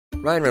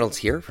Ryan Reynolds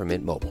here from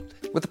Mint Mobile.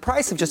 With the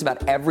price of just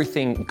about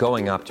everything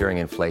going up during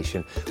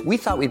inflation, we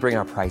thought we'd bring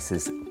our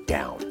prices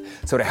down.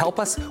 So to help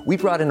us, we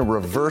brought in a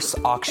reverse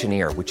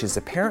auctioneer, which is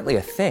apparently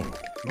a thing.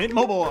 Mint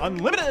Mobile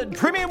Unlimited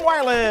Premium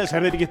Wireless.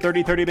 How to get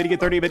 30, 30, bit to get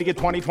 30, bit to get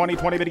 20, 20,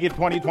 20, bit to get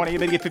 20, 20,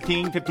 bit to get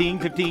 15, 15,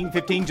 15,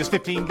 15, just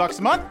 $15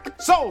 a month?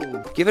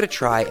 Sold! Give it a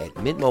try at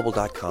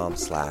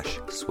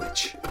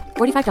mintmobile.com/switch.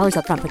 $45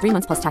 up front for 3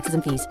 months plus taxes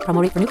and fees.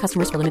 Promo rate for new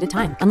customers for limited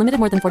time. Unlimited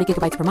more than 40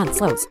 gigabytes per month.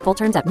 Slows full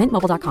terms at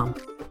mintmobile.com.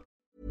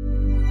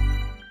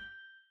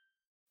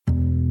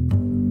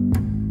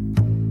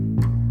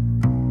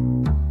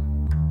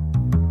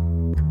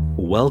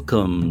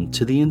 Welcome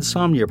to the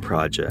Insomnia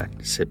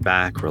Project. Sit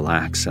back,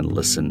 relax, and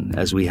listen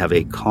as we have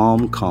a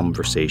calm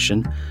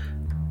conversation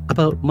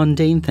about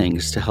mundane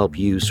things to help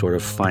you sort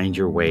of find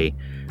your way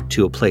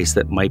to a place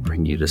that might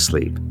bring you to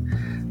sleep.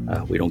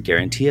 We don't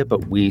guarantee it,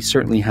 but we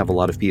certainly have a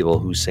lot of people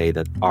who say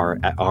that our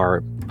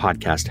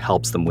podcast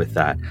helps them with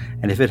that.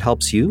 And if it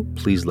helps you,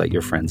 please let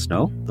your friends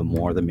know. The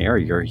more the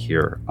merrier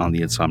here on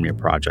the Insomnia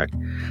Project.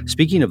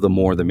 Speaking of the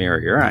more the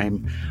merrier,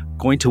 I'm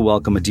going to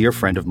welcome a dear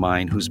friend of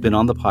mine who's been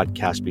on the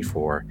podcast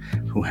before,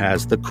 who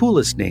has the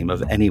coolest name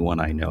of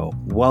anyone I know.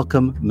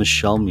 Welcome,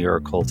 Michelle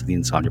Miracle, to the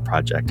Insomnia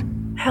Project.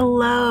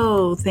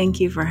 Hello. Thank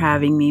you for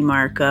having me,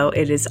 Marco.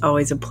 It is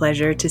always a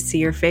pleasure to see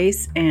your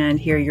face and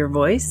hear your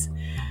voice.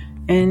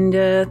 And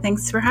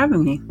thanks for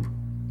having me.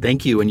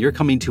 Thank you. And you're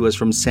coming to us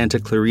from Santa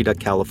Clarita,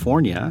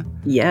 California.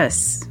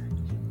 Yes.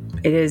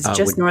 It is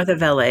just north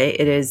of LA.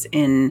 It is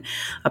in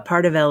a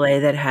part of LA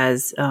that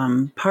has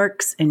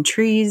parks and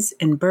trees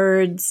and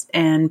birds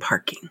and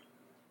parking.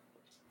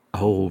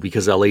 Oh,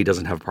 because LA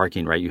doesn't have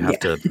parking, right? You have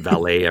to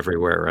valet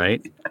everywhere,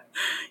 right?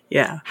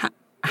 Yeah.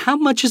 How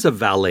much is a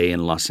valet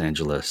in Los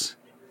Angeles?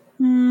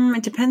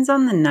 It depends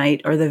on the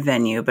night or the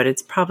venue, but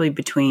it's probably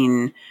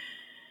between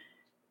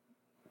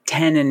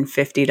 $10 and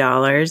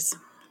 $50.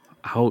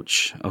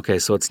 Ouch. Okay,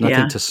 so it's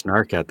nothing to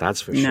snark at, that's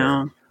for sure.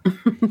 No.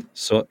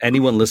 So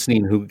anyone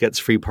listening who gets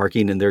free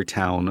parking in their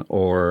town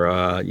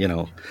or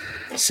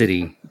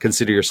city,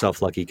 consider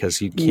yourself lucky,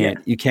 because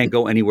you can't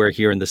go anywhere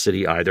here in the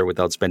city either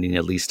without spending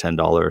at least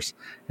 $10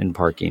 in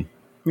parking.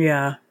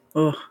 Yeah.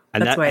 Oh,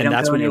 that's why I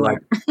don't go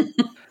anywhere.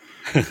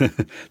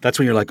 That's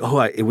when you're like, oh,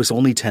 it was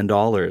only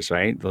 $10,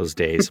 right? Those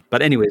days.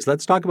 But anyways,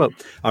 let's talk about.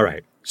 All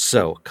right.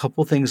 So a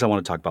couple things I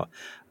want to talk about.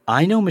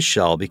 I know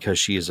Michelle because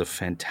she is a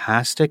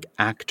fantastic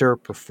actor,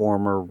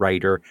 performer,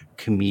 writer,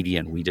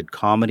 comedian. We did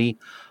comedy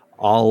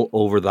all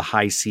over the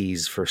high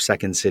seas for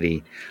Second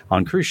City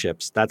on cruise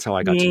ships. That's how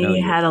I got to know you.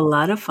 We had a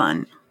lot of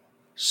fun.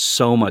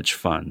 So much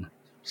fun.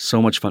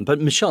 So much fun.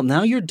 But Michelle,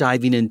 now you're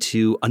diving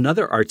into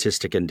another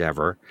artistic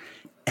endeavor,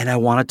 and I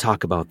want to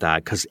talk about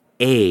that because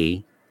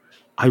I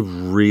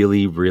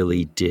really,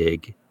 really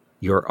dig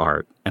your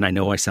art. And I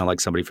know I sound like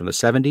somebody from the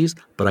 70s,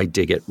 but I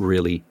dig it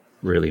really,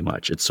 really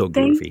much. It's so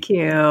groovy. Thank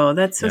you.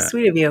 That's so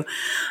sweet of you.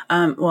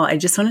 Well, I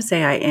just want to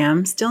say I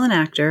am still an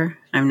actor.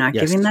 I'm not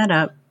giving that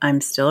up.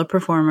 I'm still a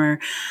performer.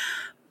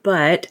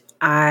 But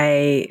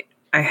I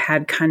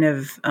had kind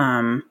of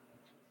not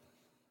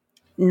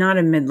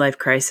a midlife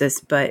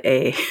crisis, but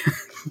a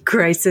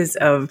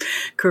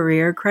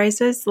career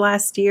crisis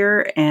last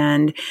year.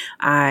 And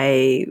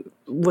I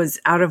was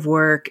out of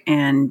work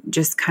and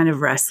just kind of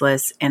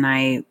restless. And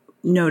I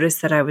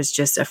noticed that I was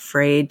just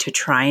afraid to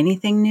try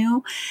anything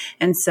new.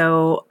 And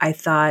so I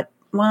thought,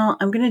 well,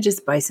 I'm going to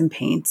just buy some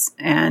paints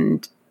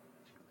and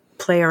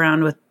play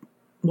around with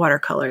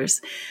watercolors.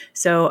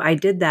 So I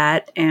did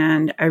that,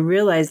 and I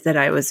realized that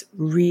I was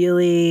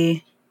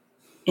really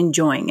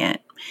enjoying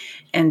it.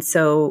 And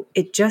so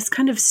it just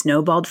kind of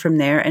snowballed from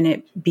there, and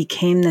it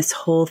became this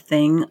whole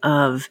thing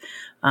of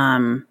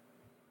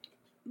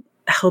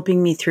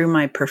helping me through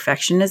my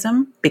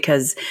perfectionism,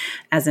 because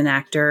as an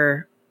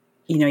actor,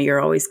 you're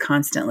always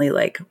constantly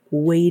like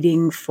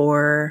waiting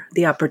for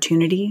the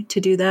opportunity to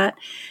do that,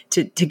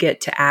 to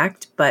get to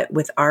act. But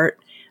with art,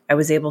 I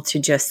was able to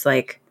just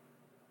like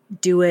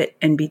do it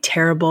and be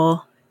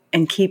terrible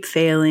and keep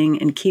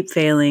failing and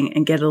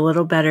get a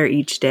little better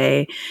each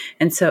day.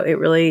 And so it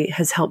really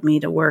has helped me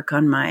to work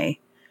on my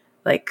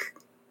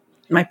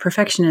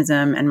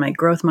perfectionism and my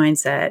growth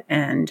mindset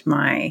and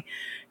my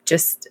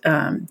just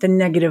the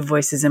negative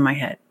voices in my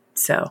head.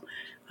 So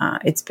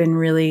it's been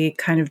really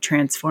kind of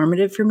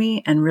transformative for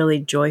me and really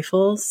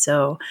joyful.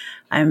 So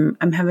I'm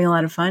having a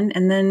lot of fun.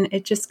 And then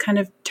it just kind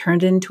of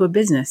turned into a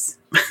business.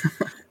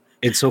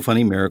 It's so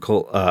funny,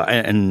 Miracle.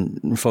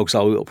 And folks,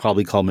 I'll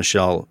probably call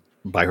Michelle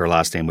by her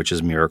last name, which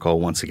is Miracle.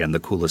 Once again, the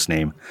coolest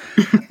name.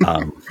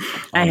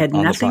 I had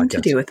nothing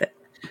to do with it.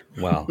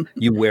 Well,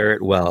 you wear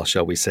it well,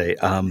 shall we say.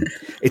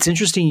 It's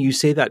interesting you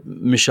say that,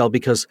 Michelle,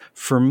 because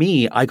for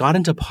me, I got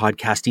into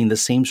podcasting the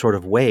same sort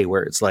of way,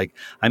 where it's like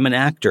I'm an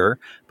actor,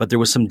 but there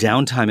was some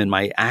downtime in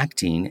my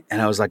acting.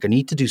 And I was like, I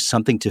need to do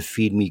something to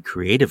feed me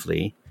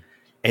creatively.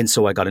 And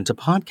so I got into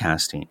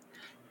podcasting.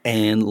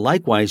 And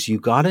likewise, you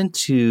got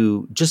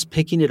into just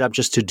picking it up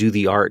just to do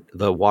the art,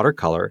 the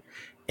watercolor.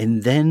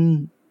 And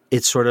then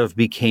it sort of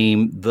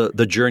became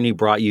the journey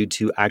brought you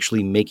to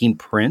actually making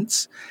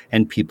prints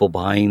and people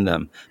buying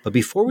them. But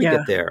before we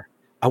get there,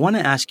 I want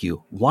to ask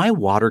you, why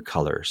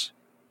watercolors?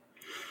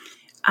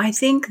 I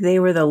think they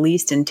were the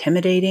least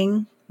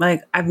intimidating.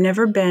 Like, I've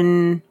never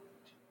been,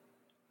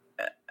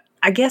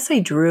 I guess I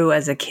drew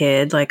as a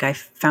kid. Like, I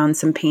found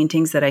some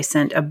paintings that I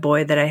sent a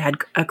boy that I had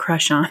a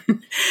crush on.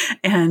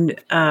 And,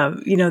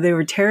 they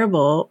were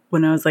terrible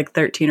when I was like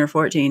 13 or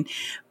 14.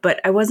 But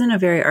I wasn't a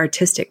very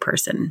artistic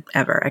person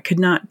ever. I could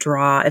not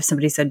draw. If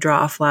somebody said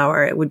draw a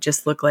flower, it would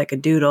just look like a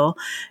doodle,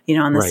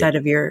 on the Right. side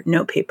of your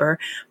notepaper.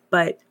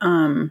 But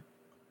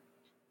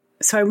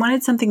so I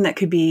wanted something that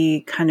could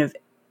be kind of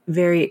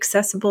very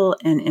accessible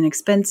and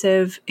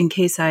inexpensive in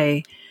case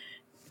I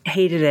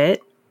hated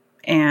it.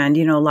 And,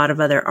 a lot of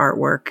other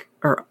artwork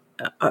or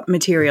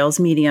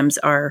mediums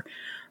are,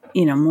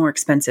 more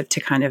expensive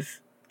to kind of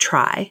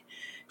try.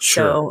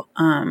 Sure. So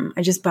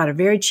I just bought a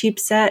very cheap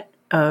set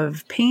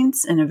of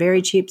paints and a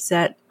very cheap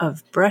set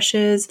of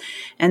brushes.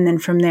 And then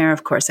from there,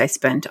 of course, I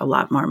spent a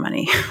lot more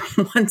money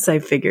once I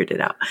figured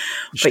it out.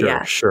 But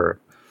yeah. Sure.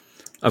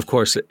 Of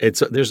course,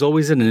 there's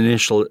always an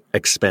initial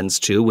expense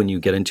too when you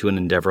get into an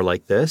endeavor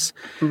like this.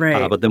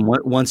 Right. But then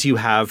once you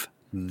have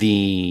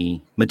the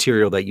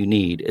material that you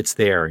need, it's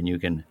there and you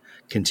can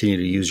continue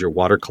to use your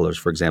watercolors,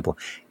 for example.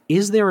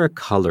 Is there a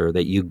color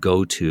that you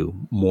go to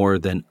more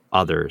than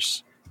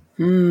others?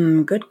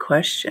 Good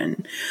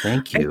question.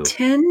 Thank you.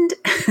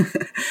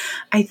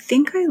 I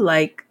think I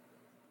like,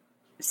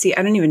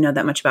 I don't even know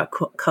that much about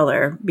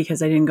color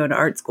because I didn't go to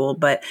art school,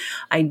 but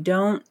I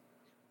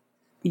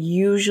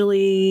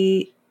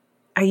usually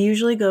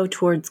go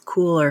towards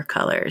cooler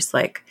colors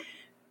like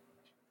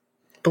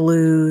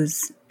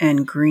blues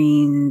and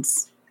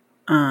greens.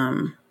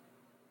 I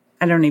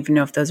don't even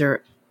know if those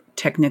are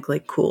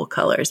technically cool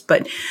colors,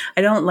 but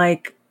I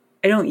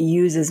don't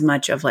use as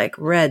much of like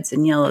reds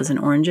and yellows and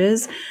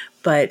oranges,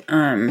 but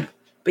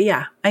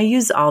yeah, I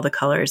use all the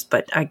colors,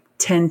 but I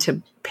tend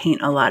to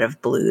paint a lot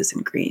of blues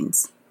and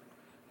greens.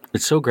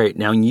 It's so great.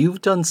 Now,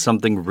 you've done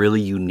something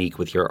really unique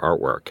with your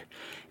artwork.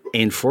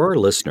 And for our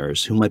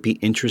listeners who might be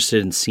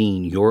interested in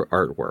seeing your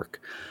artwork,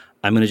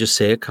 I'm going to just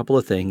say a couple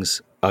of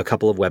things, a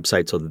couple of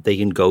websites so that they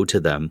can go to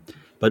them.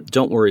 But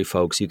don't worry,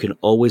 folks. You can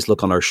always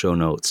look on our show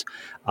notes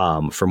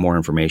for more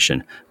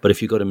information. But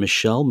if you go to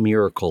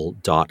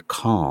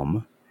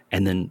michellmiracle.com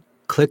and then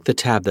click the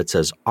tab that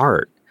says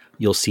art,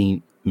 you'll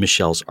see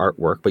Michelle's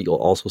artwork, but you'll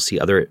also see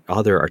other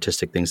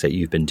artistic things that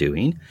you've been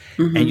doing.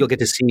 Mm-hmm. And you'll get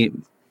to see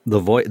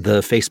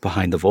the face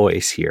behind the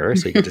voice here.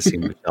 So you get to see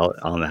Michelle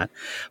on that.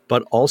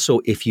 But also,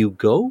 if you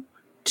go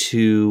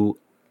to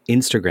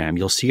Instagram,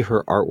 you'll see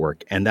her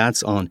artwork, and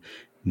that's on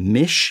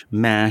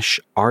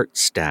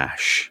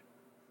Michmashartstache.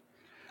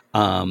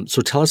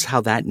 So tell us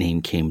how that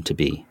name came to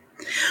be.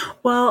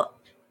 Well,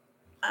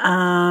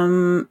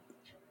 so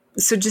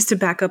just to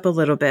back up a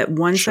little bit,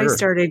 once I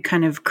started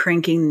kind of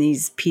cranking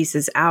these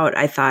pieces out,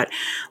 I thought,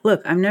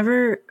 look, I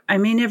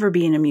may never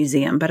be in a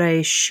museum, but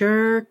I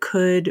sure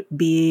could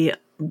be.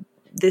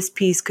 This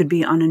piece could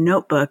be on a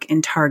notebook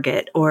in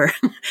Target or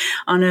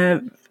on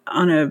a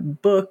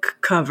book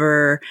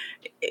cover,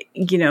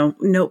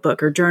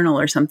 notebook or journal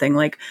or something,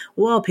 like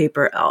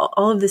wallpaper.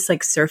 All of this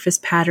like surface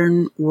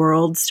pattern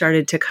world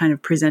started to kind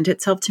of present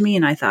itself to me.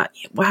 And I thought,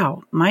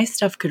 wow, my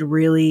stuff could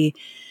really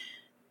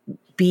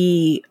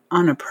be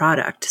on a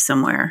product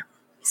somewhere,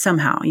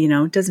 somehow,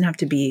 it doesn't have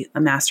to be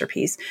a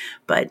masterpiece,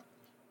 but,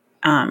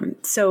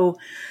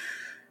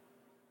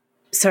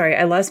 sorry,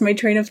 I lost my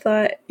train of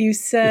thought. You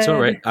said... It's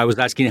all right. I was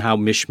asking how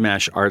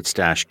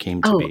Michmashartstache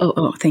came to be.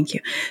 Oh, thank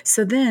you.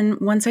 So then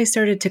once I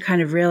started to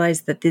kind of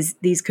realize that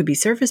these could be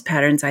surface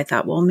patterns, I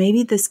thought, well,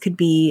 maybe this could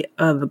be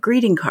of a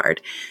greeting card.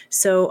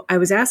 So I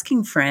was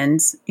asking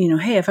friends,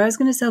 hey, if I was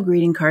going to sell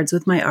greeting cards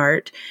with my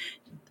art,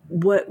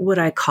 what would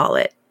I call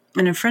it?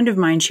 And a friend of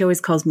mine, she always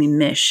calls me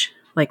Mish,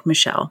 like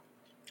Michelle.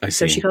 I see.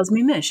 So she calls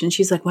me Mish, and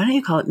she's like, why don't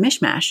you call it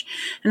Mishmash?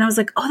 And I was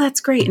like, oh, that's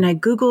great. And I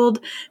Googled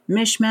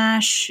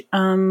Mishmash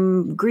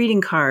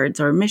greeting cards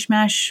or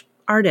Mishmash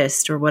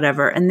artist or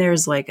whatever. And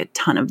there's like a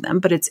ton of them,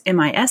 but it's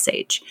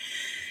MISH.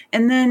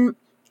 And then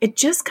it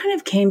just kind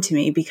of came to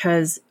me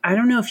because I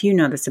don't know if you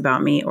know this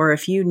about me or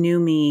if you knew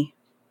me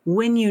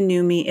when you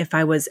knew me, if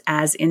I was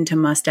as into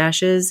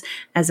mustaches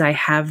as I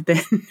have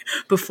been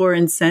before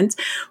and since,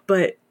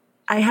 but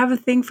I have a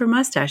thing for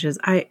mustaches.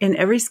 In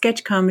every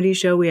sketch comedy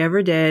show we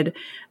ever did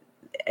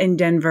in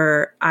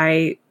Denver,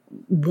 I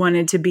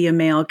wanted to be a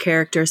male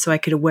character so I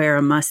could wear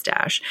a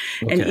mustache.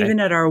 Okay. And even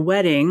at our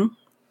wedding,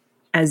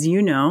 as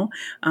you know,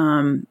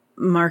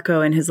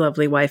 Marco and his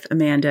lovely wife,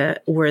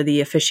 Amanda, were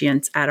the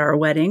officiants at our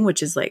wedding,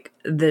 which is like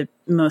the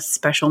most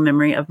special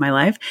memory of my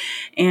life.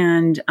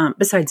 And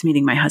besides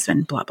meeting my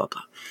husband, blah, blah,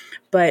 blah.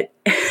 But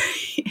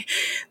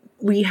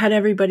we had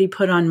everybody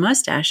put on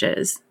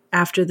mustaches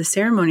after the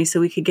ceremony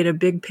so we could get a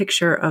big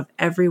picture of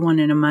everyone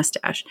in a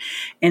mustache.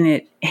 And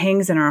it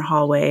hangs in our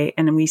hallway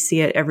and we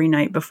see it every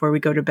night before we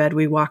go to bed.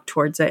 We walk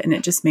towards it and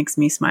it just makes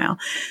me smile.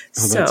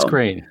 Oh, that's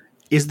great.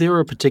 Is there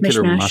a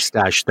particular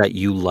mustache that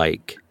you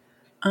like?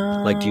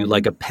 Like, do you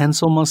like a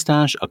pencil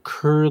mustache, a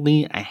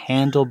curly, a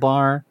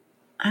handlebar?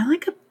 I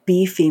like a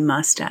beefy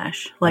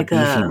mustache. Like a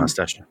beefy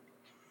mustache.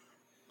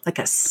 like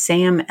a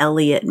Sam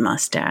Elliott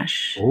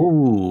mustache.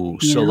 Oh,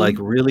 You so know? like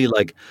really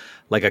like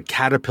a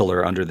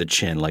caterpillar under the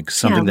chin, like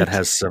something that like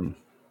has some.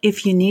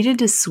 if you needed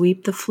to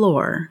sweep the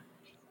floor,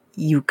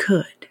 you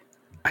could.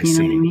 I You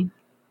know what I see. mean?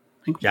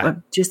 Like Yeah.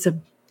 just a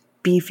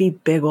beefy,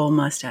 big old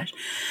mustache.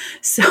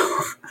 So,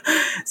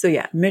 so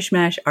yeah,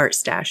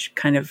 Michmashartstache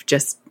kind of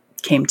just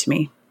came to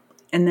me.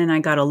 And then I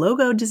got a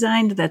logo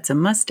designed that's a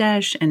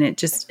mustache, and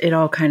it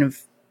all kind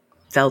of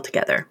fell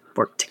together,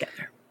 worked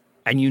together.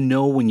 And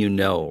when you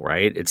know,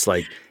 right? It's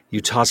like you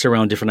toss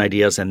around different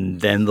ideas,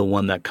 and then the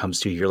one that comes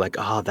to you, you're like,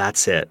 oh,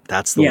 that's it.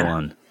 That's the Yeah.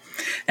 one.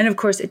 And of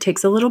course, it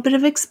takes a little bit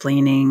of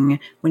explaining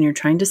when you're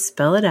trying to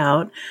spell it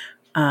out.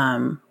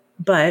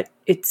 But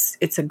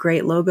it's a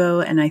great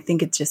logo, and I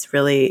think it just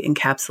really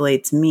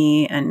encapsulates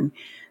me and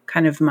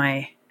kind of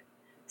my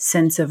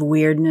sense of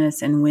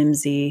weirdness and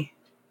whimsy,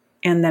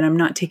 and that I'm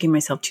not taking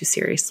myself too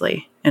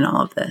seriously in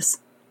all of this.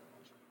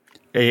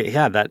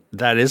 Yeah,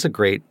 that is a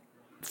great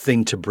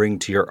thing to bring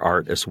to your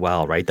art as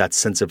well, right? That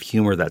sense of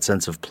humor, that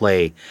sense of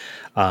play,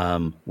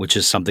 which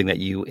is something that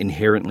you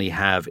inherently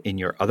have in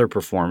your other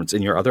performance,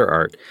 in your other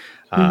art,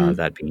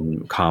 that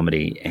being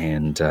comedy,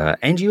 and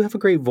you have a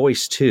great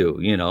voice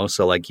too,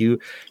 So like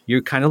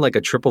you're kind of like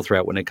a triple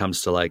threat when it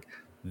comes to like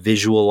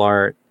visual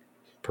art,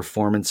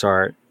 performance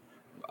art,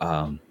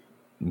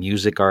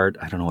 music art.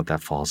 I don't know what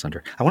that falls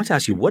under. I wanted to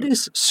ask you, what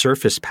is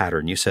surface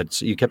pattern? You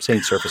kept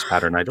saying surface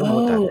pattern. I don't know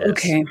what that is.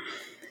 Okay.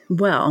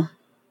 Well,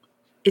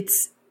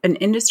 it's an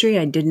industry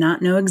I did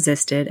not know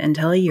existed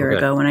until a year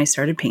ago when I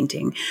started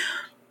painting.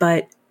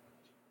 But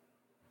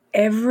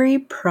every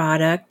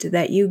product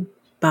that you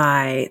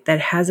buy that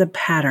has a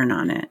pattern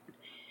on it,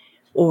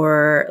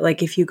 or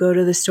like if you go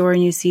to the store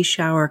and you see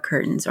shower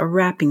curtains or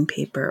wrapping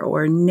paper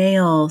or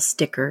nail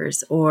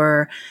stickers,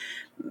 or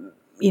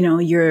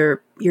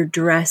your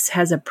dress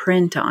has a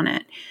print on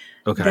it.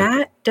 Okay.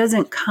 That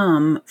doesn't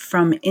come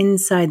from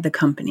inside the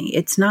company.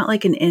 It's not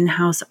like an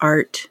in-house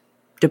art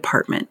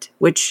department,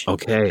 which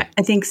I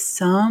think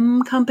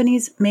some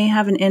companies may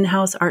have an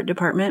in-house art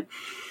department.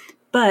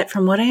 But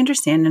from what I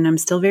understand, and I'm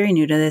still very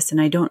new to this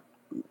and I don't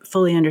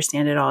fully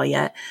understand it all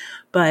yet,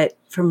 but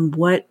from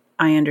what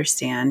I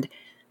understand,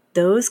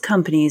 those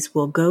companies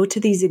will go to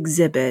these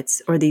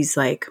exhibits or these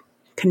like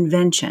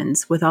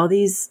conventions with all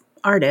these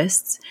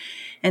artists,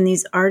 and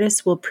these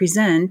artists will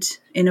present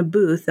in a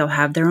booth. They'll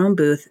have their own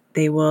booth.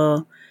 They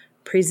will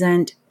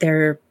present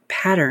their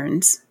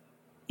patterns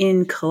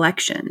in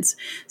collections.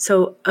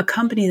 So a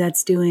company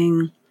that's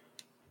doing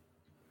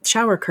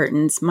shower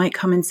curtains might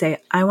come and say,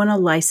 I want to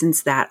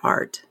license that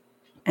art.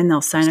 And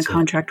they'll sign a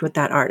contract with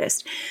that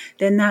artist.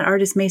 Then that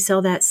artist may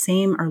sell that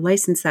same or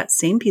license that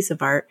same piece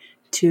of art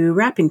to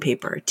wrapping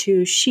paper,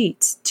 to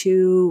sheets,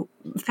 to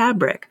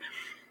fabric.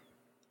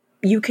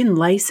 You can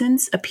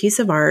license a piece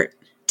of art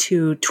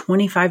to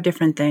 25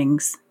 different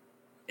things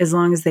as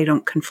long as they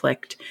don't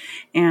conflict.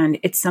 And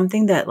it's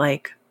something that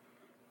like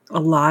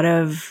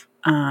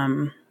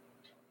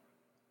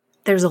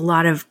there's a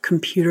lot of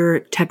computer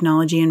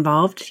technology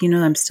involved.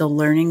 I'm still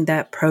learning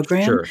that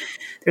program. Sure.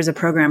 There's a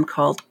program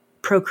called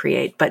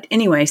Procreate. But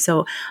anyway,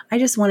 so I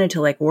just wanted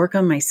to like work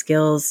on my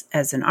skills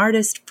as an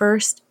artist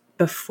first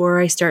before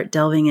I start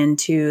delving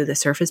into the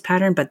surface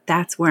pattern. But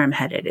that's where I'm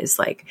headed, is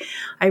like,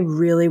 I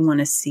really want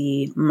to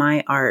see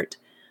my art,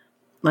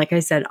 like I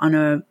said, on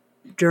a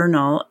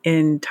journal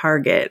in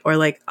Target, or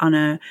like on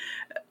a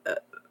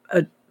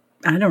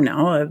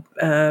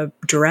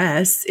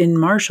dress in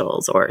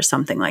Marshalls or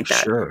something like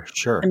that.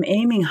 Sure. I'm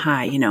aiming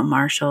high,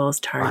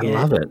 Marshalls, Target. I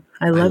love it.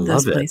 I love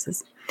those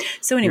places.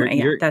 So anyway,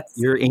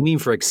 you're aiming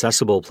for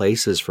accessible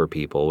places for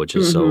people, which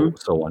is so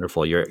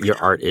wonderful. Your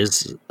art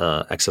is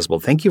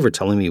accessible. Thank you for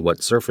telling me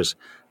what surface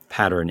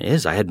pattern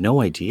is. I had no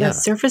idea. Yeah,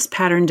 surface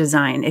pattern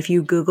design. If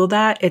you Google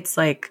that, it's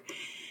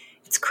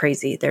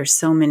crazy. There's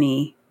so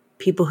many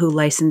people who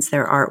license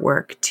their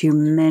artwork to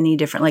many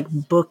different, like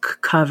book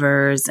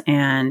covers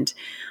and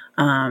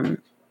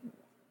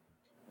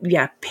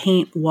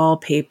paint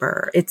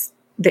wallpaper. It's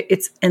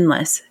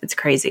endless. It's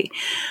crazy.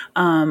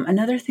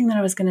 Another thing that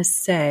I was going to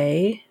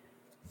say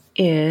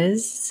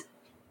is,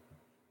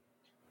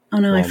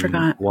 I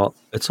forgot. Well,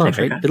 it's all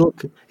right.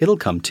 It'll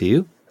come to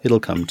you. It'll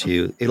come to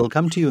you. It'll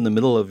come to you in the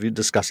middle of you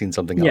discussing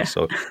something else.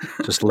 So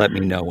just let me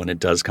know when it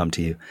does come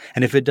to you.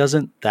 And if it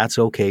doesn't, that's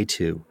okay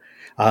too.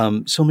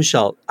 So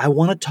Michelle, I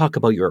want to talk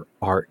about your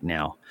art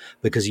now,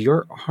 because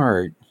your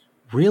art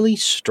really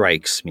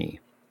strikes me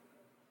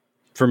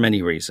for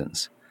many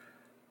reasons.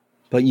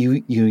 But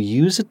you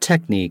use a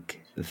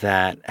technique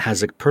that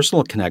has a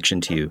personal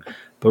connection to you,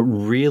 but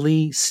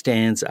really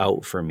stands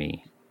out for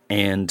me.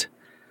 And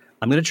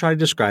I'm going to try to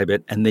describe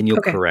it, and then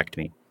you'll correct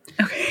me.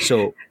 Okay.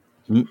 So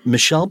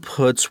Michelle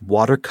puts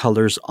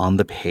watercolors on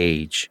the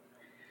page,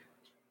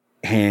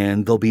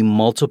 and there'll be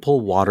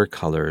multiple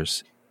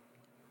watercolors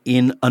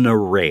in an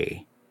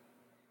array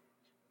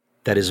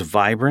that is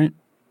vibrant,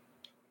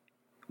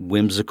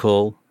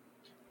 whimsical,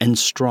 and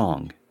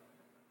strong.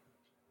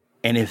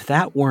 And if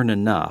that weren't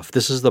enough,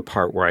 this is the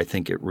part where I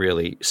think it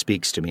really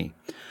speaks to me.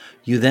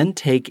 You then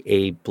take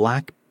a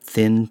black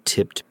thin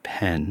tipped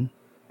pen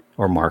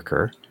or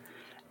marker,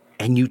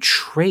 and you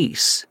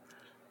trace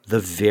the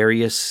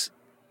various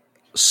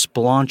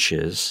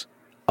splotches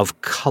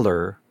of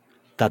color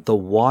that the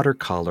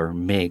watercolor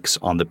makes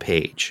on the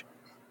page.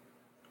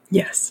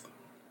 Yes.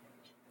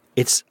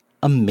 It's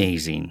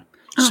amazing.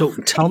 So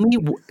tell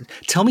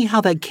me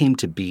how that came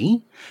to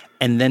be,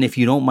 and then if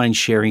you don't mind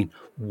sharing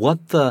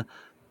what the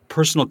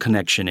personal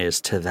connection is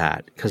to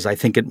that, because I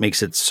think it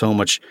makes it so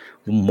much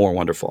more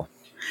wonderful.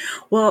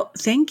 Well,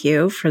 thank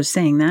you for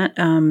saying that.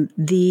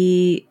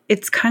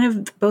 It's kind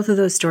of, both of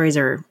those stories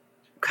are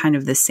kind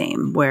of the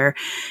same, where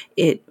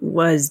it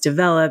was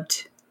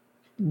developed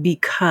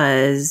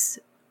because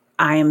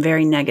I am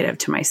very negative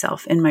to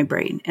myself in my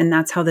brain. And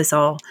that's how this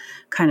all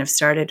kind of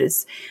started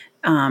is,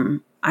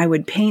 I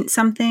would paint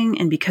something,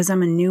 and because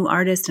I'm a new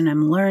artist and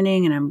I'm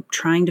learning and I'm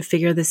trying to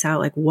figure this out,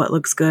 like what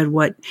looks good,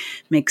 what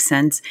makes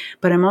sense,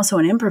 but I'm also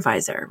an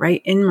improviser,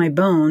 right? In my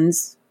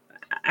bones,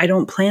 I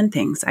don't plan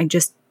things. I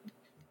just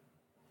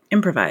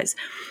improvise.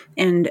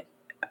 And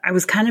I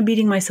was kind of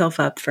beating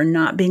myself up for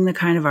not being the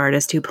kind of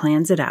artist who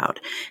plans it out,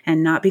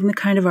 and not being the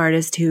kind of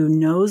artist who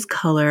knows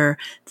color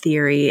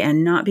theory,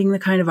 and not being the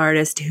kind of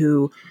artist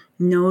who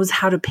knows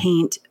how to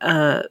paint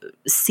a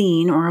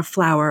scene or a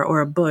flower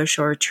or a bush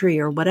or a tree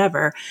or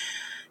whatever.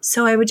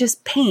 So I would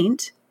just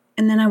paint,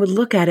 and then I would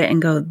look at it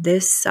and go,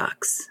 this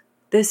sucks.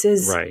 This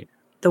is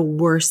the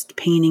worst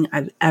painting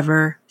I've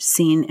ever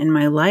seen in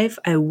my life.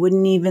 I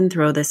wouldn't even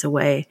throw this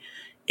away.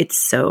 It's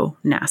so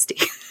nasty.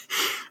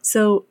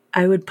 So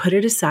I would put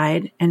it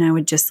aside, and I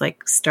would just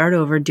like start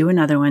over, do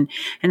another one.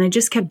 And I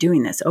just kept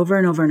doing this over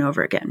and over and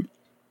over again.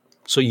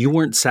 So you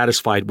weren't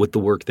satisfied with the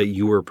work that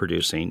you were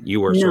producing. You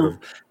were sort of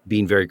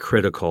being very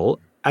critical,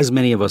 as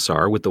many of us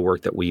are with the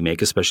work that we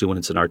make, especially when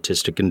it's an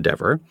artistic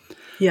endeavor.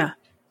 Yeah.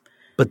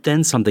 But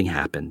then something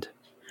happened.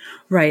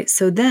 Right.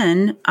 So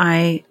then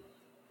I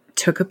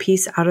took a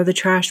piece out of the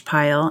trash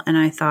pile, and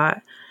I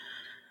thought,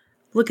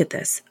 look at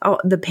this. Oh,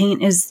 the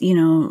paint is,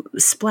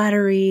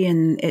 splattery,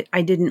 and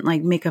I didn't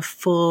like make a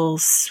full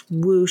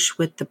swoosh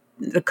with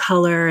the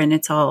color, and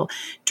it's all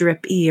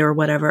drippy or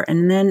whatever.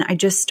 And then I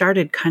just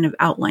started kind of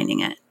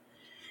outlining it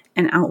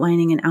and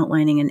outlining and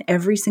outlining, and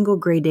every single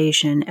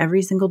gradation,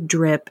 every single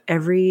drip,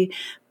 every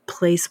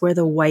place where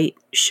the white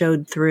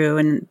showed through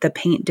and the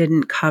paint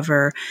didn't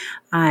cover,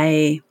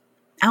 I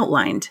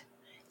outlined.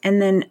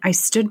 And then I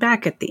stood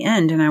back at the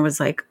end, and I was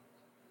like,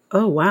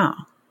 oh, wow,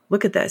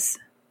 look at this.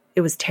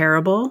 It was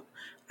terrible.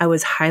 I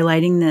was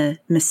highlighting the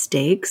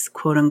mistakes,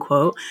 quote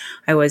unquote.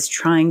 I was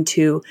trying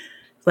to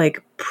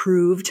like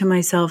prove to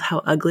myself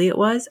how ugly it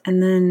was.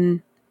 And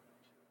then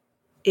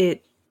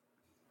it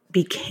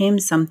became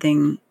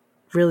something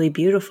really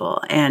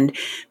beautiful and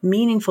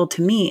meaningful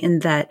to me, in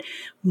that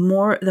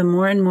the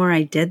more and more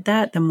I did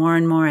that, the more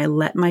and more I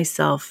let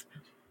myself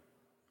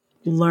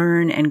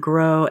learn and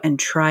grow and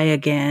try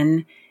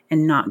again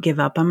and not give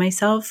up on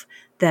myself,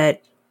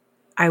 that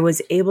I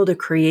was able to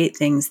create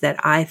things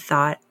that I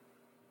thought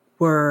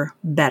were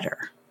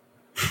better.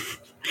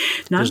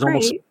 Not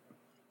great,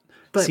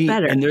 but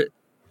better.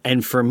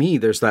 And for me,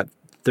 there's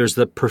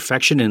the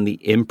perfection and the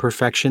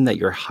imperfection that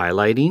you're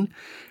highlighting.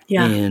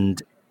 Yeah.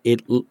 And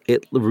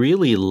it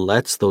really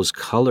lets those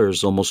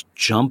colors almost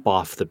jump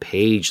off the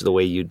page the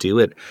way you do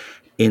it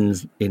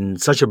in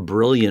such a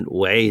brilliant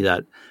way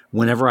that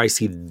whenever I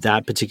see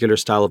that particular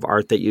style of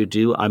art that you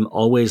do, I'm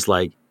always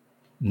like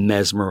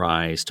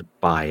mesmerized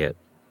by it.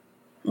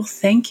 Well,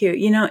 thank you.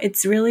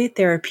 It's really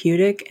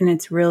therapeutic, and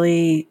it's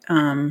really,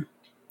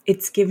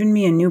 it's given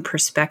me a new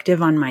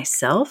perspective on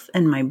myself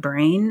and my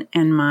brain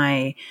and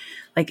my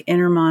like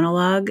inner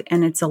monologue.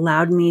 And it's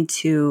allowed me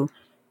to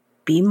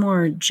be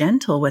more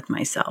gentle with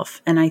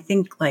myself. And I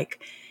think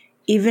like,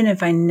 even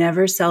if I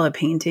never sell a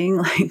painting,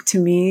 like to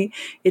me,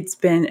 it's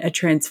been a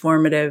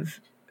transformative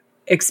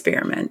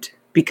experiment,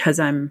 because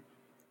I'm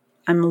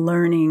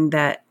learning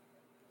that,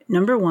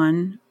 number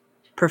one,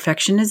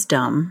 perfection is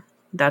dumb.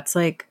 That's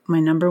like my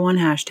number one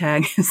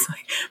hashtag is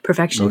like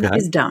perfection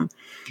is dumb.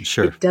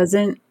 Sure.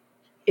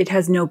 It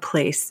has no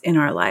place in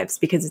our lives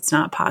because it's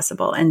not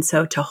possible. And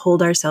so to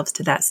hold ourselves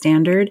to that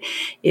standard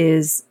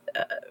is,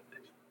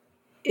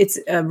 it's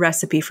a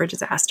recipe for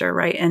disaster,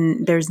 right?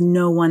 And there's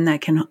no one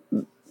that can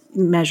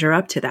measure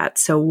up to that.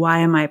 So why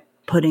am I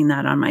putting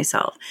that on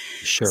myself?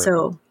 Sure.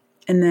 So,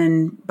 and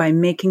then by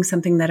making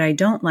something that I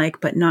don't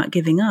like, but not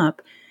giving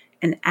up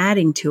and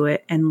adding to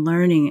it and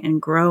learning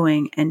and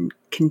growing and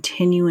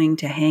continuing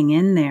to hang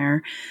in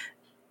there,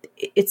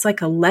 it's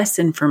like a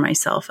lesson for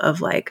myself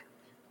of like,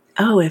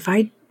 oh, if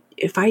I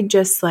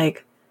just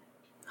like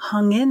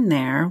hung in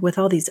there with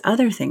all these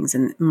other things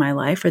in my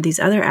life or these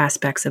other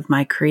aspects of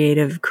my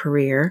creative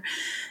career,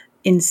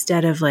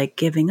 instead of like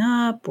giving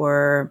up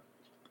or,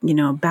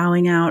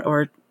 bowing out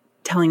or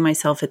telling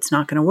myself it's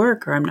not going to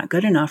work or I'm not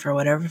good enough or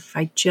whatever, if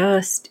I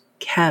just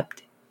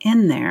kept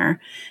in there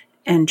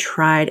and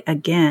tried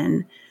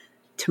again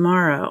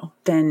tomorrow,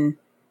 then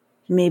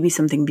maybe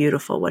something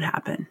beautiful would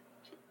happen.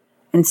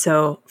 And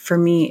so for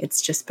me,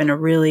 it's just been a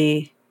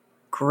really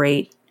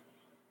great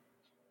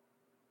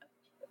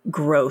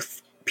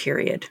growth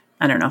period.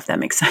 I don't know if that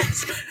makes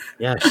sense.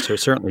 Yes, it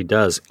certainly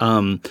does.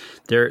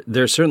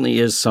 There certainly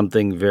is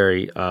something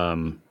very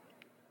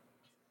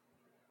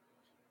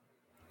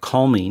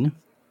calming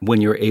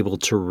when you're able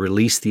to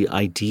release the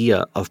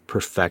idea of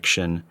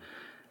perfection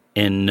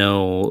and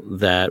know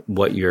that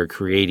what you're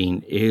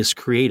creating is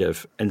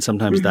creative. And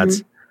sometimes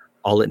that's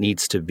all it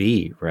needs to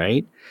be,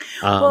 right?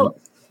 Well,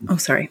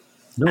 sorry.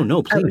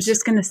 No, I was please.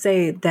 just going to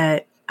say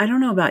that I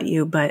don't know about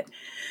you, but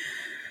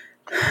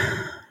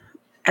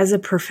as a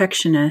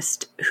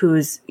perfectionist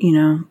who's,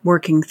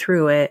 working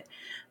through it,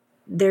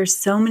 there's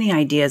so many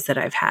ideas that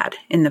I've had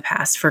in the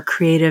past for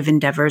creative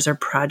endeavors or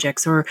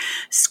projects or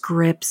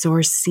scripts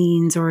or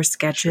scenes or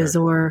sketches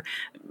or,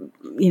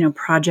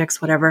 projects,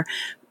 whatever,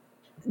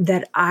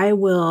 that I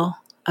will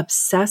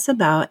obsess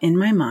about in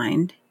my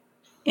mind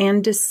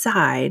and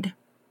decide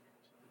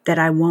that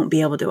I won't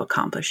be able to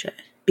accomplish it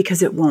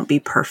because it won't be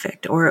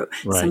perfect, or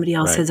somebody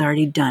else has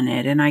already done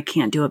it and I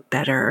can't do it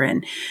better.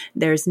 And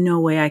there's no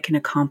way I can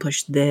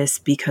accomplish this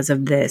because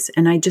of this.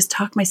 And I just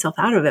talk myself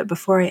out of it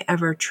before I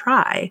ever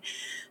try.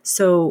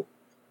 So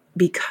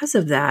because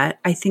of that,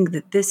 I think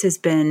that this has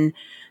been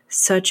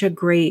such a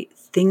great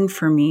thing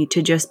for me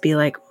to just be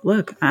like,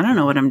 look, I don't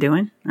know what I'm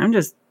doing. I'm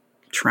just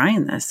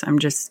trying this. I'm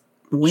just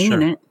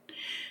winging it.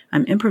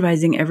 I'm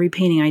improvising every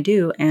painting I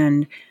do.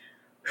 And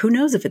who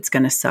knows if it's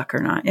going to suck or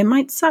not? It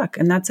might suck,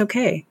 and that's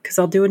okay because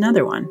I'll do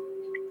another one.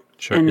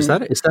 Sure. And is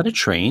that a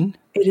train?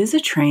 it is a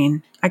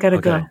train. I got to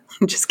go.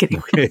 I'm just kidding.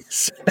 Okay.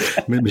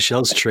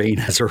 Michelle's train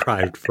has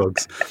arrived,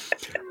 folks.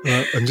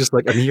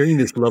 I'm hearing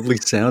this lovely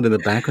sound in the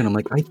background. I'm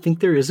like, I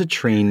think there is a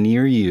train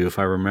near you, if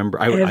I remember.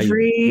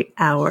 Every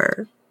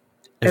hour.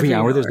 Every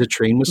hour there's a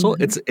train whistle.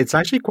 It's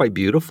actually quite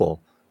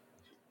beautiful.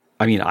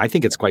 I mean, I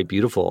think it's quite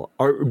beautiful.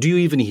 Or do you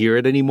even hear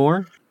it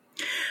anymore?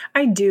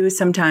 I do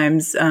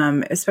sometimes,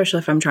 especially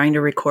if I'm trying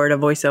to record a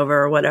voiceover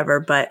or whatever.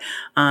 But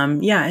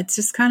it's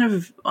just kind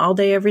of all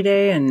day, every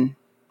day. And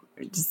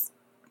it's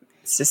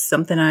just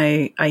something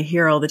I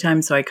hear all the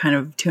time. So I kind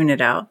of tune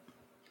it out.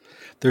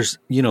 There's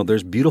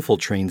beautiful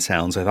train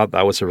sounds. I thought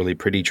that was a really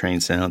pretty train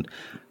sound.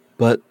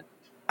 But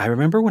I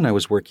remember when I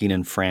was working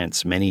in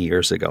France many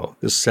years ago,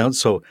 this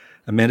sounds so,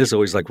 Amanda's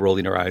always like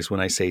rolling her eyes when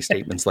I say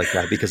statements like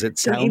that because it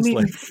sounds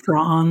like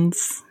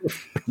France.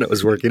 When I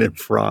was working in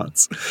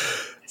France.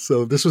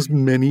 So this was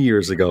many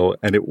years ago,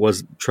 and it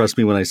was, trust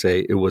me when I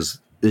say it was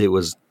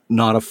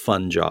not a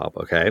fun job,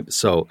 okay?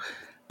 So,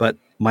 but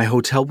my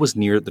hotel was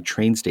near the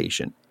train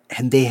station,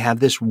 and they have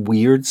this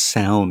weird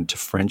sound to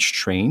French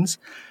trains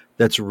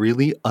that's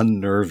really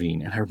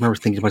unnerving. And I remember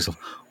thinking to myself,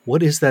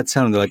 what is that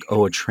sound? And they're like,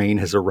 oh, a train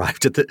has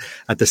arrived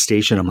at the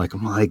station. I'm like, oh,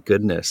 my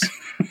goodness.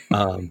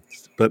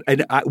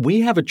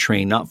 We have a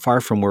train not far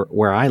from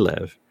where I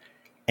live.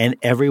 And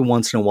every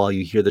once in a while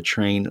you hear the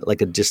train,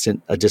 like a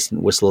distant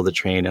whistle of the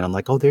train. And I'm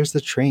like, oh, there's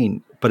the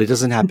train. But it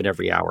doesn't happen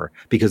every hour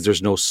because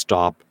there's no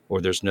stop or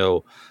there's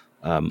no,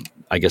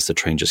 I guess the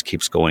train just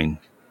keeps going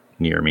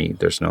near me.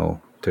 There's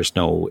no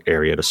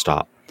area to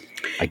stop,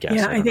 I guess.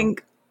 Yeah, I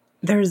think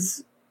there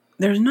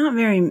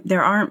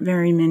aren't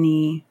very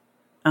many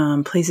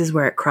places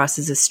where it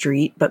crosses a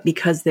street, but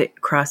because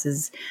it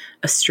crosses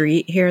a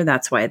street here,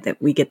 that's why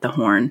we get the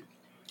horn.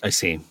 I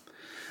see.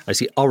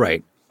 All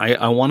right.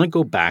 I want to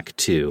go back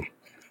to,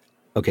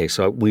 okay,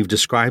 so we've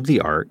described the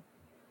art,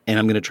 and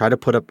I'm going to try to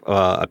put up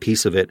a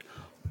piece of it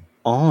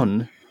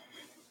on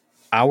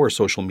our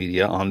social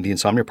media, on the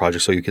Insomnia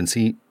Project, so you can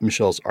see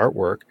Michelle's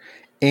artwork.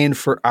 And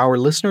for our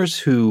listeners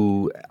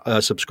who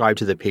subscribe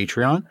to the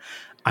Patreon,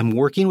 I'm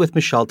working with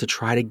Michelle to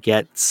try to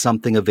get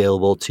something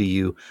available to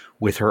you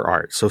with her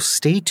art. So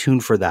stay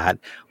tuned for that.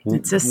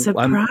 It's a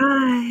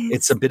surprise.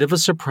 It's a bit of a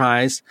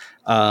surprise,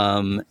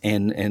 and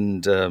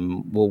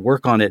we'll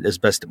work on it as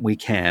best we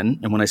can.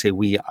 And when I say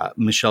we,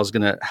 Michelle's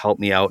going to help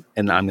me out,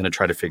 and I'm going to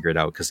try to figure it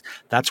out because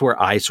that's where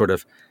I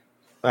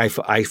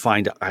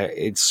find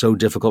it's so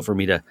difficult for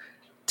me to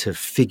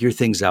figure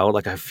things out.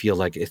 Like I feel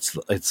like it's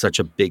such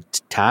a big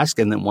task.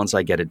 And then once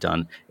I get it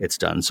done, it's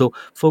done. So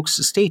folks,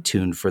 stay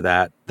tuned for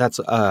that. That's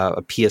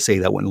a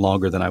PSA that went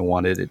longer than I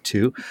wanted it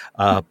to.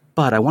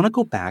 But I want to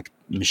go back,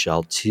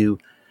 Michelle, to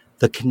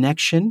the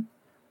connection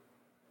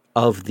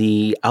of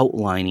the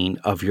outlining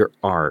of your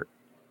art,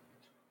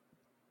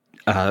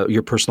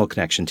 your personal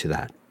connection to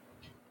that.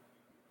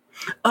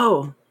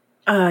 Oh,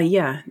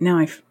 yeah.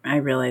 Now I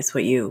realize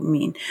what you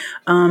mean.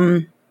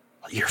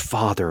 Your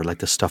father, like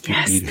the stuff you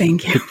yes, eat.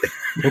 Thank you.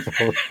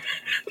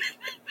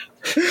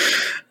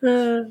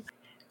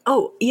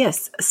 Oh,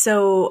 yes.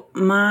 So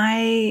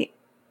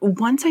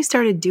once I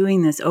started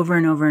doing this over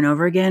and over and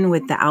over again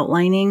with the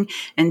outlining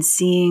and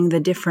seeing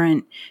the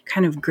different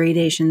kind of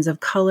gradations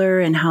of color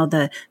and how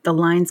the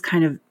lines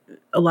kind of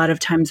a lot of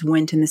times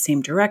went in the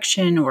same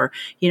direction, or,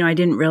 I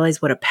didn't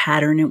realize what a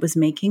pattern it was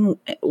making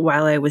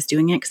while I was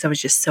doing it because I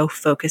was just so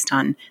focused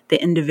on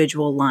the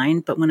individual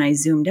line. But when I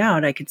zoomed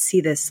out, I could see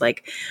this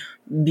like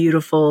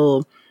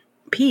beautiful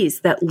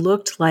piece that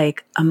looked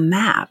like a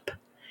map.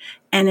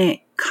 And it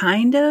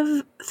kind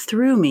of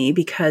threw me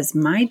because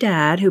my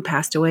dad, who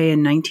passed away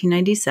in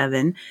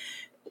 1997,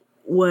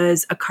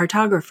 was a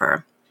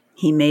cartographer.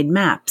 he made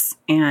maps.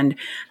 And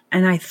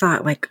I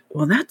thought like,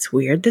 well, that's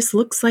weird. This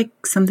looks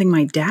like something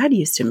my dad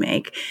used to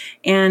make.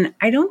 And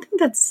I don't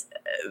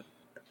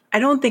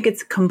think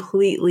it's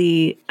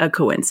completely a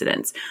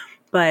coincidence,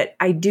 but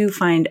I do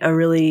find a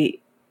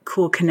really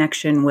cool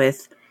connection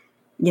with,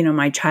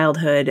 my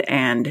childhood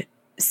and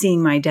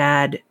seeing my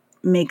dad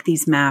make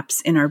these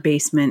maps in our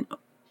basement,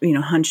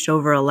 hunched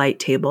over a light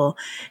table.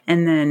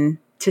 And then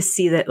to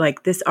see that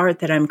like this art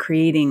that I'm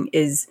creating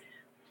is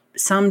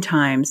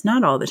sometimes,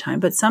 not all the time,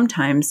 but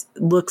sometimes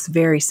looks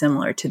very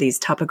similar to these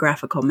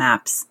topographical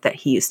maps that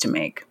he used to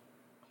make.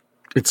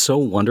 It's so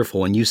wonderful.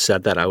 When you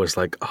said that, I was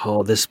like,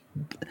 oh, this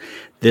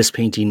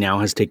painting now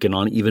has taken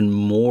on even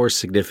more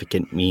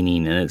significant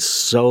meaning, and it's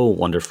so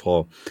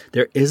wonderful.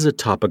 There is a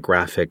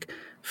topographic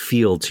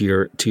feel to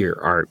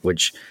your art,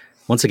 which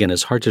once again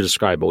is hard to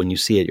describe, but when you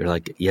see it, you're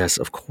like, yes,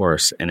 of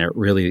course, and it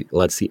really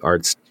lets the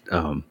arts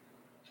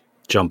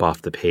jump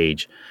off the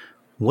page.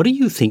 What are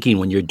you thinking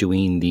when you're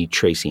doing the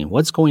tracing?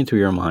 What's going through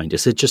your mind?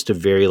 Is it just a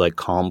very like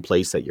calm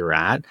place that you're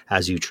at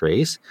as you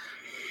trace?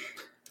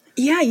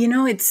 Yeah,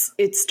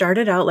 it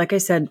started out, like I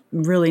said,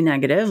 really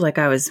negative, like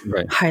I was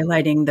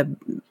highlighting the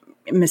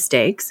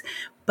mistakes.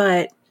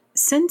 But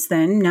since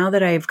then, now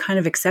that I've kind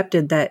of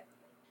accepted that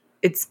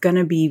it's going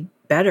to be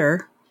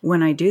better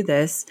when I do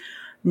this,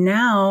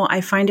 now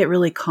I find it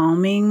really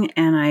calming,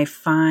 and I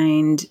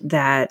find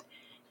that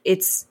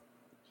it's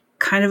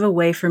kind of a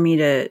way for me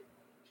to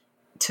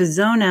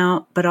zone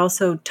out, but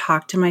also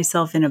talk to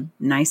myself in a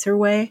nicer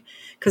way.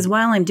 Because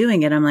while I'm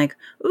doing it, I'm like,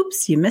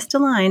 oops, you missed a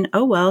line.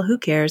 Oh, well, who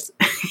cares?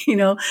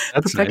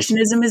 That's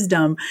Perfectionism nice. is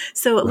dumb.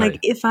 So like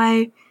if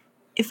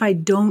I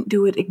don't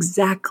do it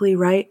exactly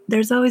right,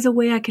 there's always a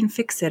way I can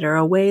fix it, or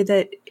a way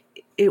that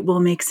it will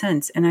make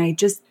sense. And I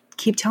just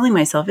keep telling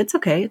myself, it's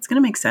okay. It's going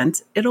to make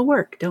sense. It'll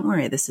work. Don't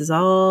worry. This is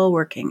all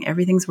working.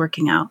 Everything's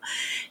working out.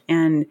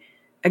 And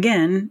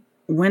again,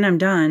 when I'm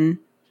done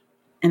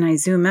and I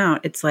zoom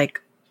out, it's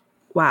like,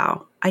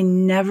 wow, I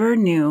never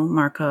knew,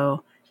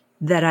 Marco,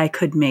 that I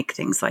could make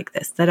things like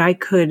this, that I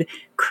could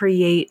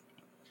create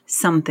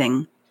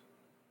something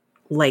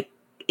like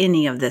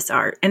any of this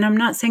art. And I'm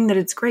not saying that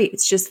it's great.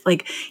 It's just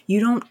like, you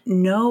don't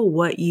know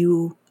what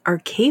you are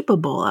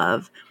capable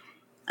of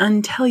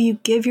until you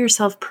give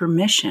yourself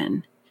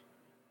permission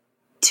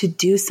to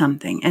do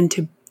something and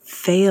to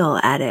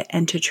fail at it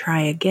and to try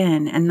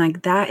again. And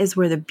like, that is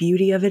where the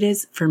beauty of it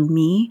is for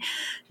me.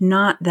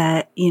 Not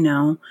that,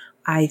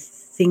 I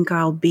think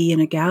I'll be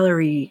in a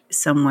gallery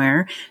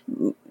somewhere,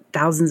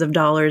 thousands of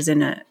dollars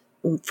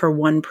for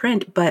one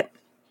print, but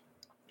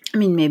I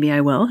mean, maybe I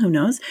will, who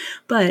knows?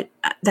 But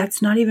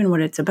that's not even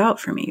what it's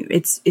about for me.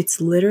 It's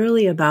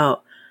literally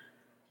about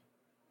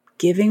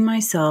giving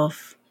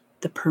myself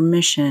the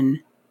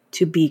permission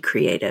to be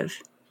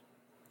creative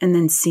and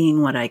then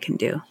seeing what I can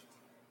do.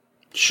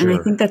 Sure. And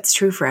I think that's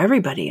true for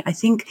everybody. I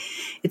think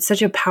it's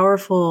such a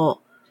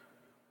powerful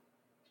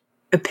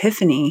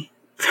epiphany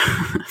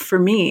for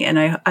me. And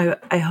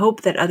I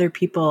hope that other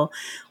people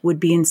would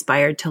be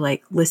inspired to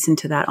like listen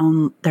to their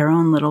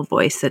own little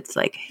voice that's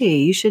like, hey,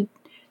 you should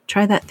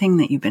try that thing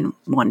that you've been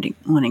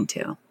wanting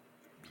to.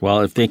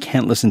 Well, if they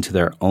can't listen to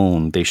their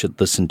own, they should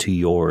listen to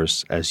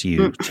yours as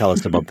you tell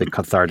us about the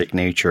cathartic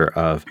nature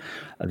of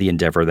the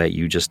endeavor that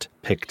you just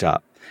picked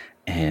up.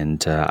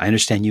 And I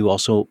understand you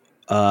also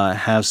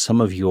have some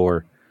of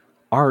your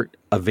art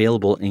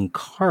available in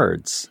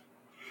cards,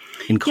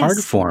 in card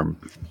form.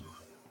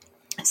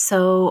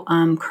 So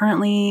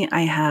currently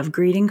I have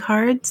greeting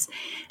cards,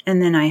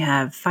 and then I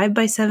have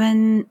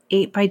 5x7,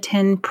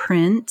 8x10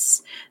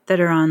 prints that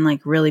are on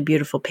like really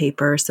beautiful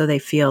paper, so they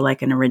feel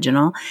like an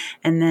original.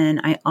 And then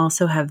I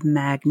also have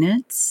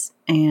magnets,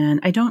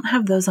 and I don't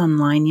have those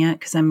online yet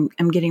because I'm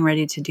getting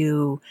ready to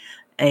do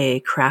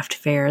a craft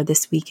fair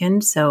this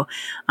weekend. So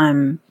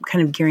I'm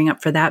kind of gearing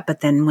up for that.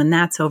 But then when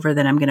that's over,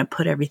 then I'm going to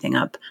put everything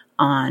up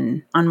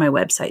on my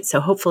website.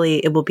 So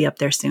hopefully it will be up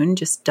there soon.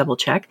 Just double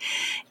check.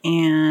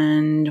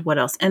 And what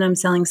else? And I'm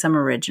selling some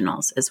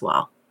originals as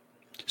well.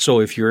 So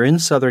if you're in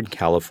Southern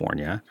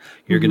California,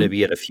 you're going to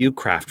be at a few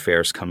craft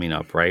fairs coming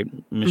up, right,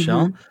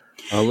 Michelle?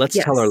 Let's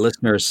tell our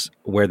listeners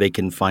where they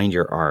can find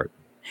your art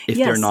if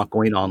they're not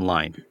going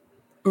online.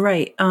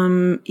 Right.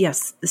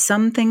 Yes.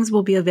 Some things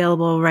will be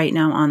available right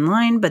now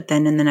online, but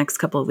then in the next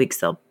couple of weeks,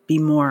 they'll be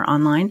more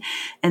online.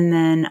 And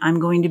then I'm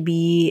going to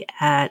be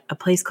at a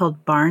place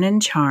called Barn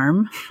and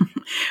Charm,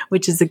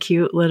 which is a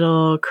cute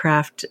little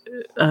craft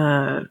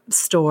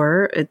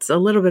store. It's a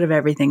little bit of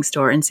everything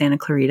store in Santa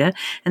Clarita,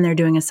 and they're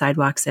doing a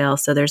sidewalk sale.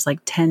 So there's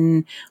like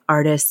 10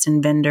 artists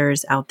and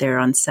vendors out there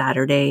on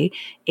Saturday,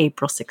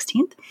 April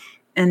 16th.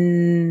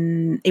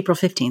 And April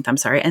 15th, I'm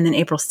sorry. And then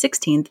April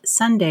 16th,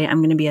 Sunday, I'm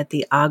going to be at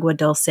the Agua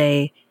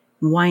Dulce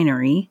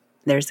Winery.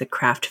 There's a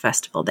craft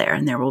festival there,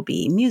 and there will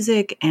be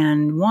music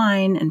and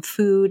wine and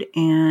food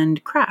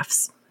and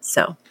crafts.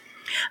 So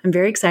I'm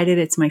very excited.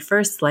 It's my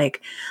first like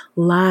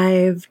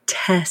live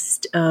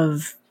test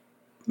of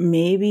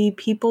maybe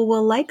people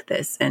will like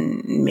this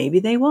and maybe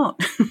they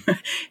won't.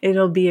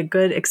 It'll be a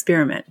good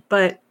experiment,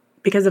 but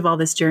because of all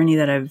this journey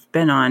that I've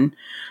been on,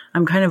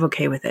 I'm kind of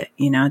okay with it.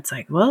 It's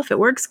like, well, if it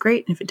works,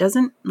 great. And if it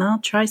doesn't, I'll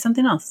try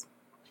something else.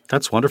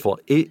 That's wonderful.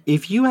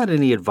 If you had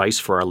any advice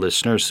for our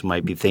listeners who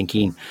might be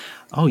thinking,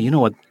 oh, you know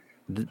what,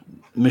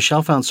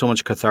 Michelle found so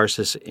much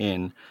catharsis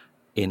in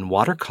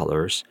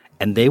watercolors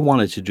and they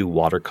wanted to do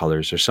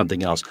watercolors or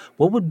something else,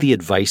 what would the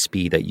advice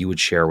be that you would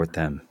share with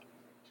them?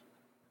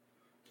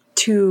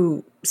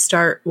 To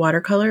start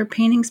watercolor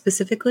painting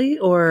specifically,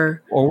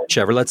 or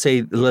whichever. Let's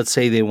say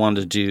they want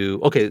to do,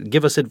 okay,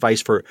 give us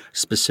advice for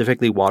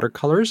specifically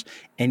watercolors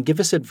and give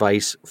us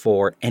advice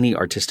for any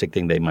artistic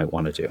thing they might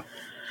want to do.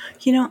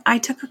 I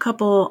took a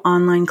couple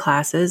online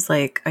classes,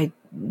 like I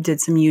did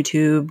some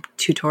YouTube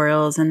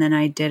tutorials, and then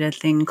I did a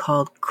thing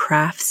called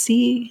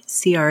Craftsy,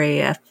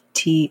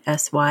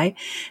 Craftsy.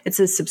 It's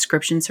a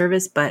subscription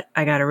service, but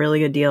I got a really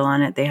good deal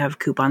on it. They have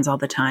coupons all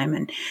the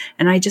time.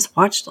 And I just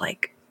watched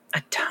like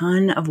a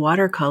ton of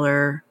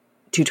watercolor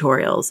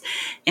tutorials,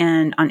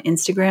 and on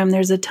Instagram,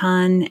 there's a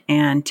ton,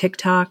 and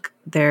TikTok,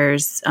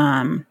 there's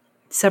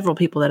several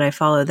people that I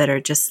follow that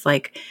are just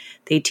like,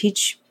 they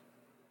teach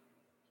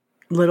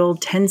little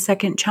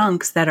 10-second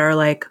chunks that are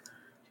like,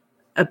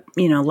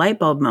 light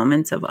bulb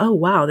moments of, oh,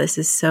 wow, this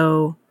is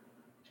so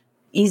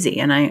easy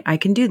and I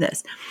can do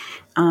this.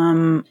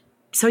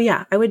 So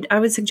yeah, I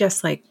would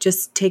suggest like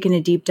just taking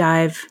a deep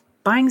dive,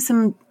 buying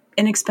some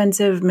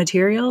inexpensive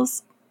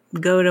materials,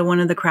 go to one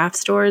of the craft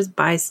stores,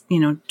 buy,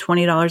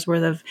 $20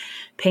 worth of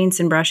paints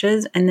and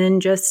brushes, and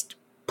then just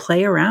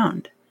play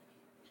around.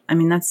 I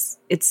mean,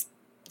 it's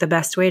the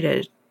best way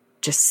to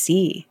just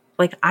see.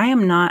 Like, I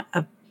am not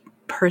a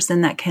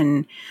person that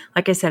can,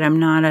 like I said, I'm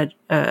not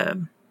a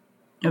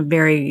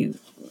very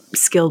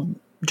skilled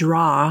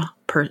drawer.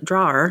 I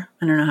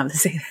don't know how to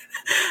say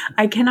that.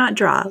 I cannot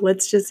draw.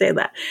 Let's just say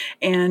that.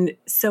 And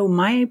so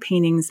my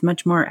painting's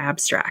much more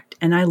abstract.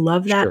 And I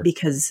love that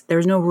because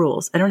there's no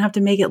rules. I don't have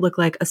to make it look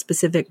like a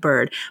specific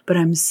bird, but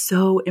I'm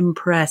so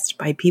impressed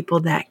by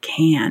people that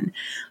can.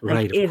 Like,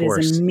 right, it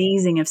is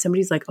amazing if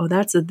somebody's like, oh,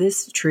 that's a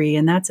this tree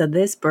and that's a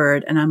this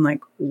bird. And I'm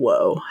like,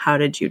 whoa, how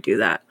did you do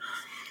that?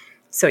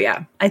 So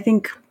yeah, I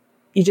think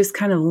you just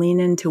kind of lean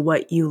into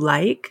what you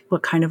like,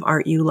 what kind of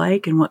art you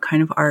like, and what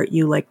kind of art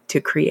you like to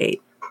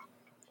create.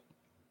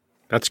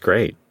 That's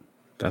great.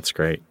 That's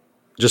great.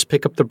 Just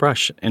pick up the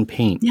brush and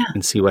paint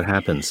and see what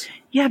happens.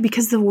 Yeah,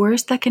 because the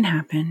worst that can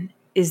happen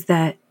is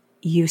that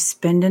you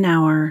spend an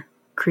hour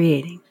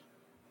creating.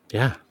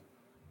 Yeah.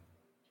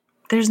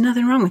 There's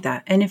nothing wrong with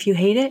that. And if you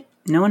hate it,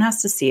 no one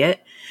has to see it.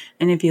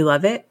 And if you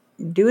love it,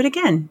 do it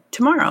again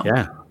tomorrow.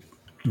 Yeah.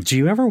 Do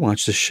you ever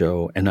watch the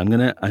show? And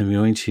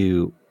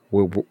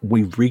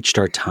we've reached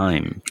our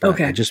time.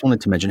 Okay. I just wanted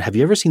to mention, have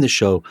you ever seen the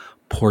show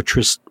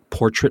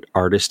Portrait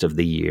Artist of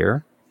the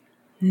Year?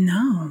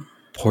 No.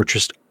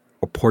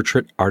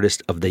 Portrait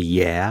Artist of the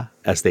Year,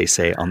 as they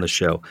say on the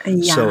show.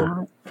 Yeah.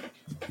 So,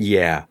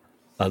 yeah,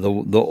 the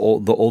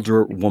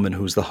older woman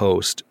who's the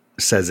host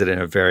says it in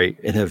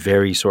a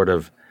very sort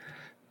of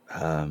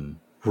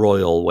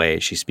royal way.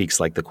 She speaks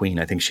like the Queen.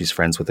 I think she's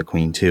friends with the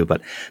Queen too. But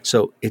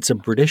so it's a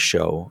British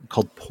show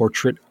called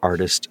Portrait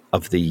Artist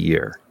of the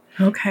Year.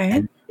 Okay.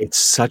 And it's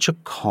such a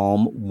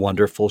calm,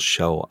 wonderful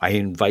show. I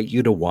invite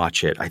you to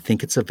watch it. I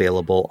think it's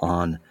available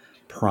on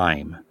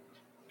Prime.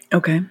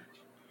 Okay.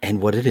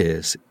 And what it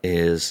is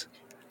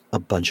a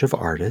bunch of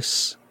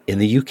artists in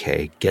the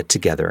UK get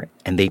together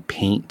and they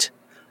paint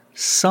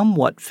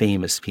somewhat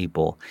famous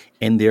people.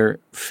 And they're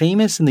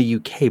famous in the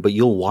UK, but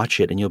you'll watch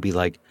it and you'll be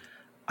like,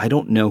 I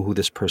don't know who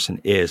this person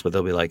is, but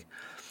they'll be like,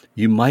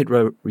 you might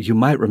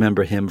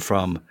remember him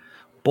from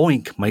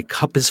Boink, My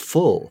Cup is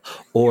Full,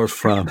 or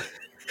from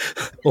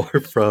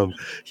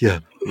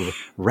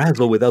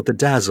Razzle Without the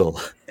Dazzle.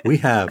 We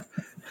have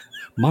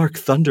Mark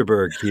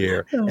Thunderberg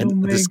here.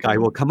 And this guy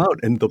will come out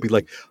and they'll be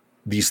like,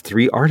 these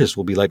three artists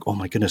will be like, oh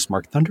my goodness,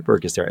 Mark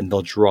Thunderberg is there. And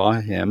they'll draw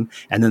him.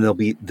 And then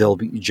they'll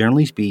be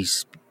generally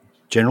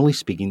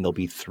speaking, there'll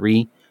be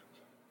three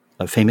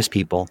famous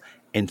people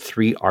and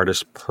three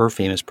artists per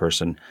famous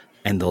person,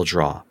 and they'll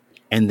draw.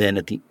 And then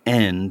at the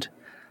end,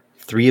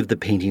 three of the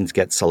paintings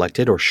get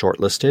selected or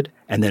shortlisted,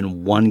 and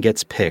then one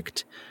gets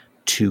picked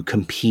to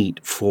compete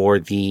for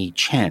the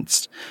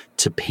chance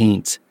to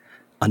paint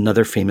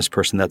another famous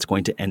person that's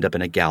going to end up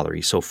in a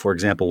gallery. So, for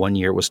example, one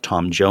year it was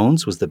Tom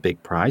Jones was the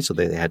big prize. So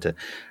they had to,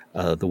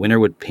 the winner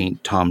would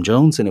paint Tom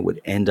Jones and it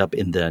would end up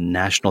in the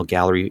National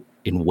Gallery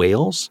in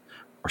Wales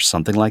or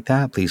something like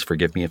that. Please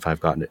forgive me if I've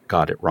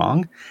got it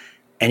wrong.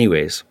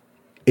 Anyways,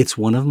 it's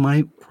one of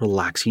my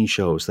relaxing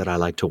shows that I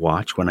like to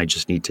watch when I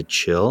just need to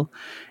chill.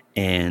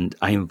 And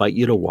I invite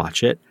you to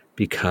watch it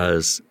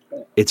because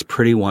it's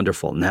pretty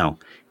wonderful. Now,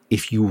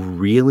 if you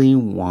really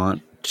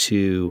want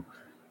to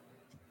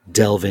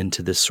delve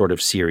into this sort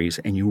of series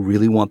and you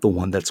really want the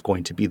one that's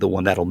going to be the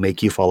one that'll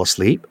make you fall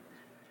asleep,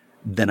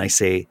 then I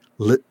say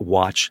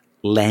watch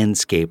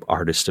Landscape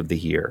Artist of the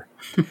Year.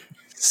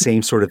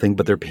 Same sort of thing,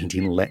 but they're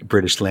painting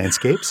British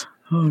landscapes.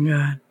 Oh,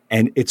 God.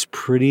 And it's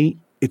pretty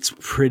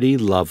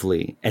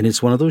lovely. And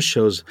it's one of those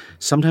shows,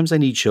 sometimes I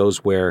need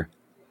shows where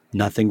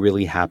nothing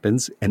really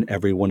happens and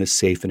everyone is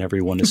safe and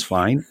everyone is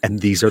fine. And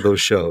these are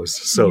those shows.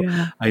 So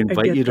I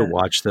invite you to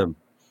watch them.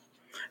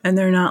 And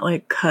they're not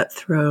like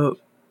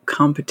cutthroat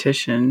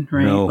competition,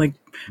 right?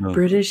 No.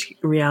 British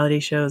reality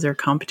shows or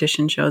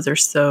competition shows are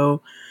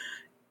so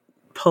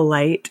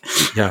polite.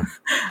 Yeah.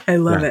 I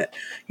love it.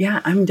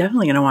 Yeah, I'm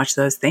definitely going to watch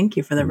those. Thank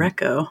you for the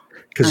reco.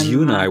 Because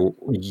you and I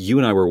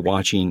were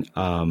watching,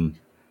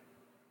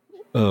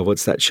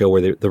 what's that show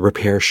where the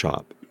repair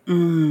shop?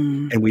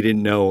 And we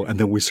didn't know. And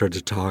then we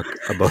started to talk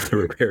about the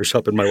repair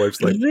shop. And my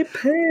wife's like,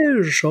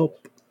 repair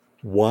shop.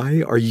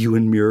 Why are you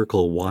and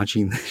Miracle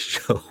watching this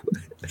show?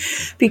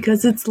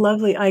 Because it's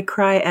lovely. I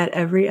cry at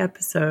every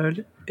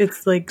episode.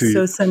 It's like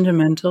so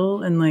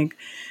sentimental, and like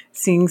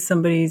seeing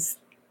somebody's,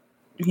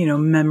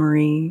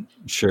 memory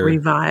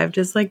revived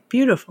is like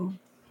beautiful.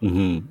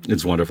 Mm-hmm.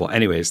 It's wonderful.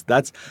 Anyways,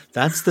 that's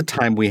the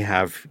time we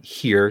have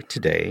here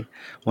today.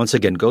 Once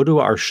again, go to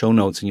our show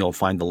notes and you'll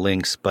find the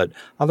links. But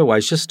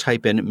otherwise, just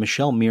type in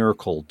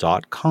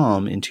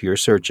michellemiracle.com into your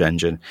search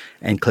engine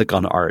and click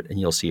on art and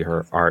you'll see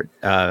her art.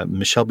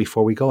 Michelle,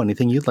 before we go,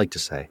 anything you'd like to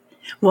say?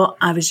 Well,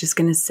 I was just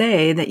going to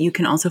say that you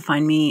can also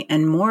find me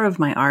and more of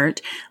my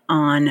art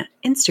on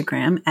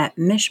Instagram at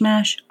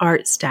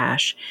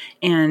Michmashartstache.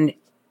 And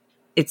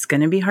it's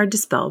going to be hard to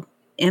spell.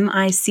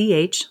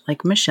 M-I-C-H,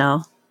 like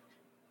Michelle,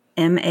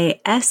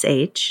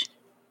 M-A-S-H-A-R-T,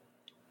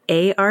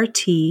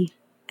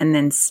 and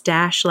then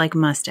stash like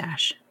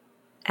mustache,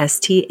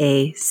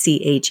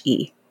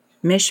 S-T-A-C-H-E.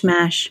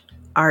 Mishmash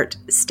Art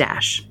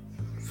Stash.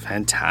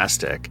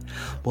 Fantastic.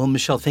 Well,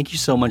 Michelle, thank you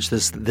so much.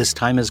 This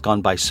time has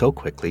gone by so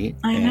quickly.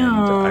 I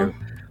know. And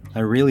I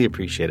really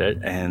appreciate it.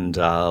 And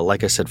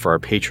like I said, for our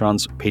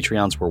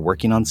Patreons, we're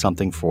working on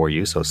something for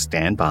you, so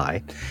stand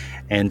by.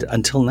 And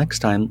until next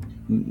time,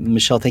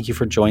 Michelle, thank you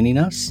for joining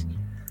us.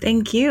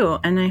 Thank you.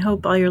 And I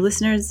hope all your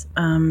listeners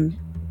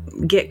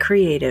get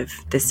creative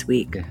this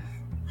week.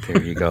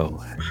 There you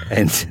go.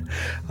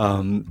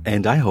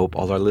 And I hope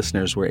all our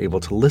listeners were able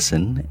to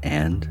listen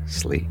and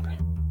sleep.